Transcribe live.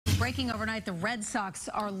Breaking overnight, the Red Sox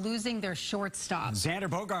are losing their shortstop. Xander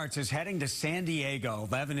Bogaerts is heading to San Diego.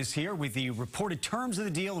 Levin is here with the reported terms of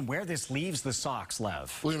the deal and where this leaves the Sox,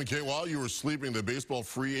 Lev. William McKay, while you were sleeping, the baseball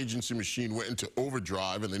free agency machine went into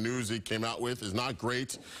overdrive, and the news it came out with is not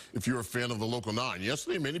great if you're a fan of the local nine.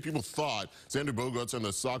 Yesterday, many people thought Xander Bogaerts and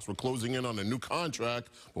the Sox were closing in on a new contract,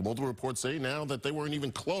 but multiple reports say now that they weren't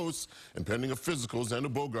even close, and pending a physical, Xander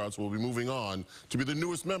Bogaerts will be moving on to be the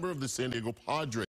newest member of the San Diego Padres.